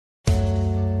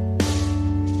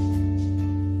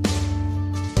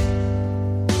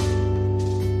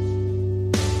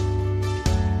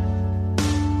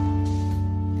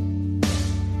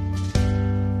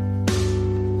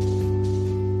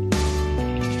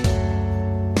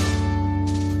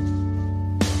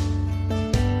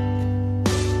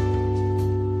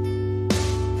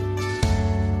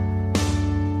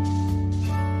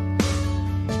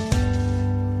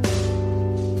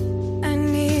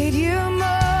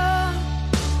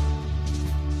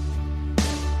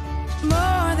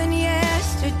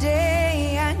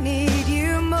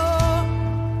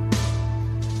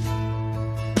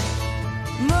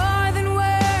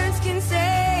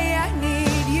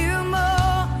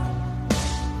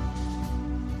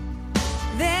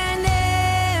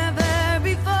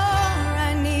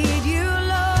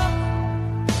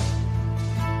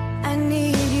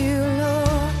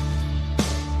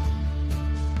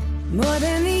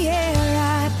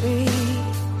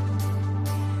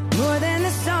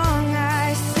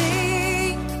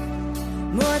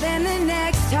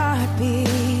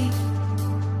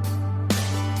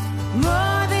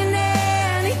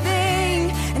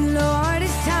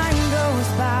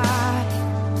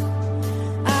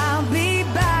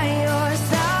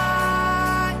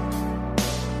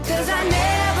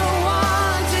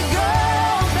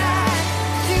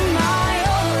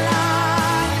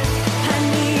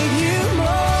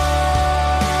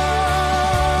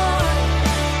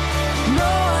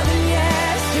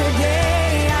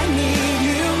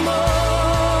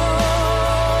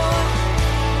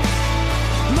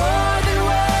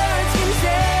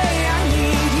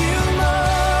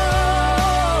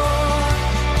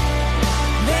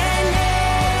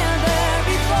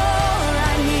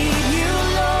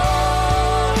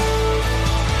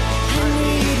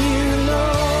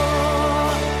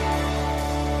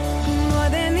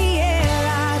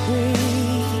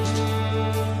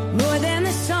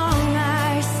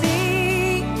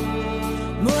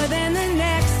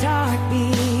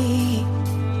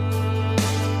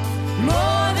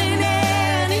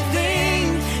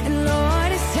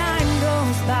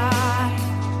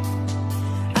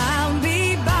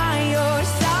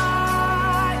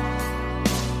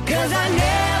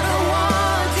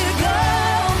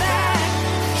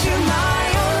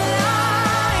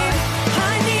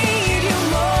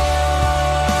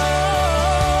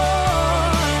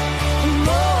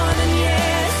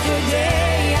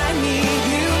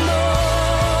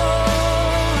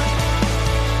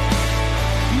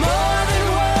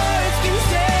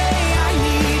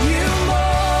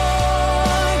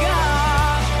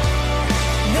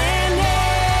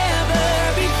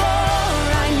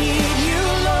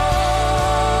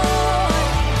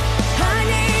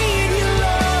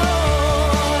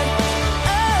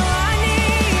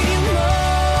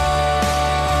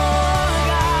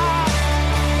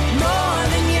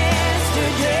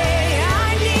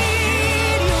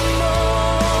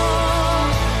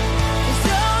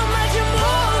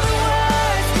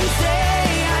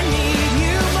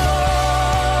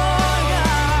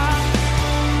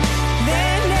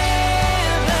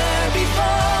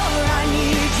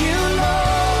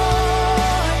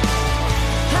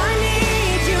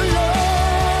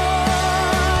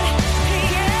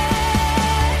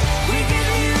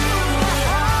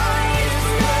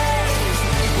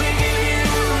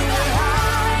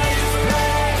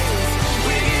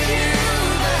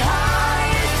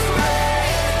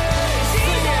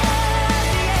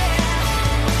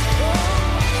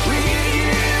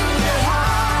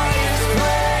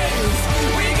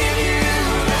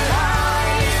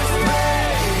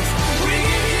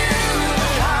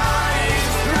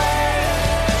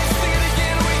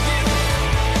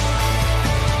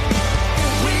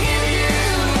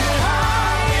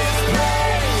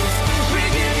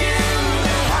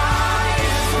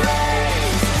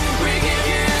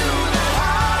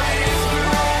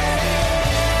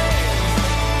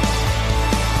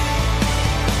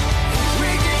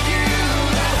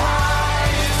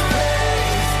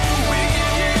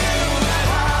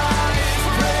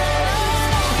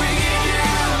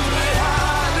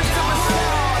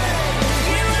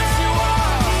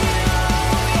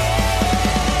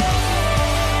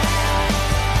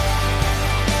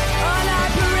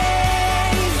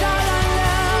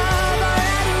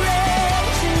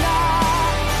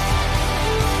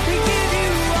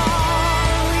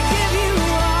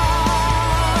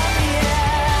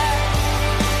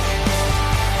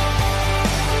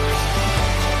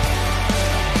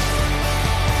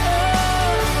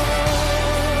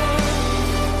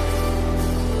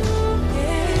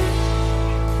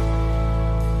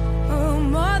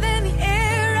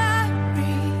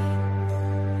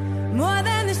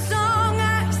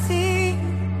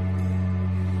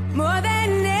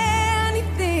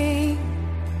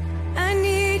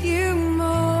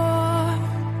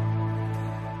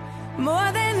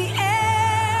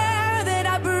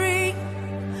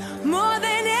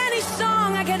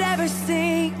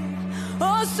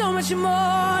so much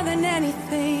more than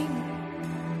anything.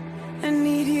 I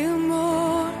need you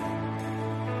more.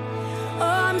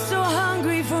 Oh, I'm so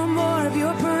hungry for more of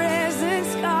your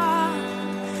presence, God.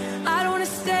 I don't want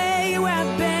to stay where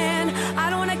I've been. I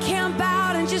don't want to camp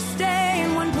out and just stay in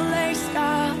one place,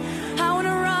 God. I want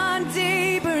to run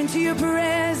deeper into your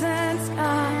presence,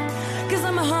 God. 'Cause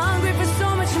I'm hungry for so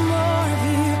much more of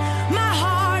you. My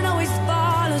heart always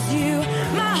follows you.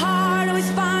 My heart always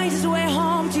finds its way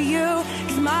home to you.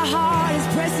 'Cause my heart is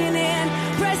pressing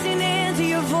into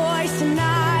your voice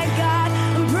tonight, God.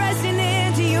 I'm pressing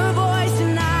into your voice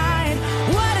tonight.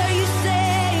 What are you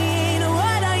saying?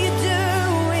 What are you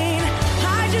doing?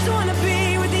 I just want to be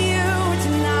with you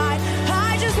tonight.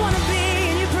 I just want to be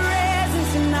in your presence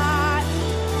tonight.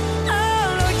 Oh,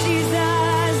 Lord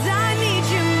Jesus, I need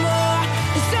you more.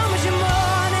 There's so much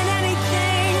more than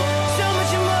anything, so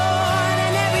much more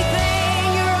than everything.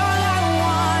 You're all I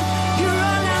want. You're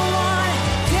all I want.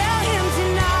 Tell him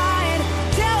tonight.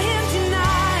 Tell him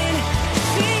tonight.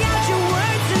 Sing out your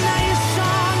words tonight, your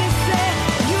song, and say,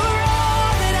 you're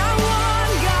all that I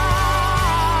want,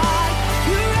 God.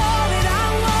 You're all that I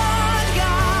want,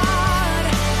 God.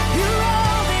 You're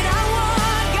all that I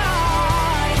want,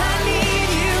 God. I need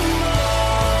you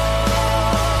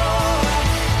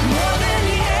more than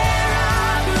the air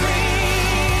I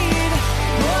breathe,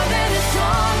 more than the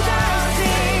songs I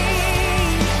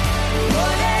sing,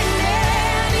 more than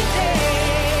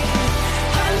anything.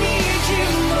 I need you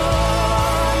more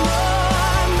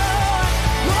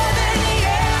than the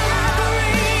air I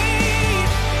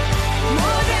breathe,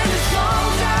 more than the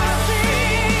songs I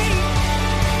sing,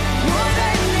 more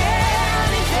than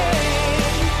anything.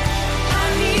 I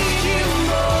need you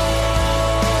more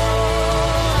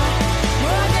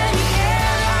than the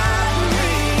air I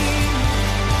breathe,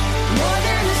 more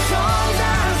than the songs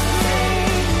I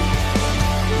sing,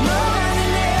 more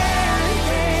than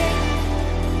anything.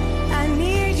 I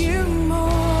need you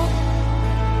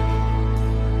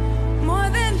more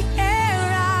than the air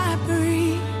I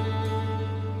breathe.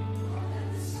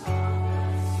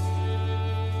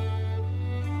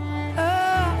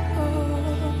 Oh,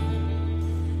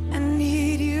 I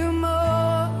need you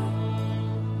more.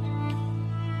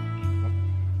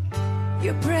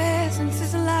 Your presence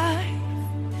is life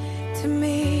to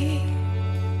me.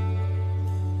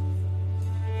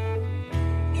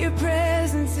 Your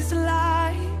presence is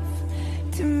life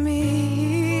to me.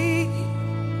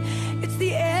 It's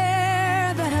the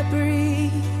air that I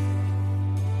breathe.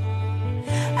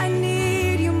 I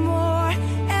need you more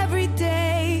every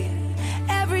day,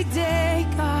 every day.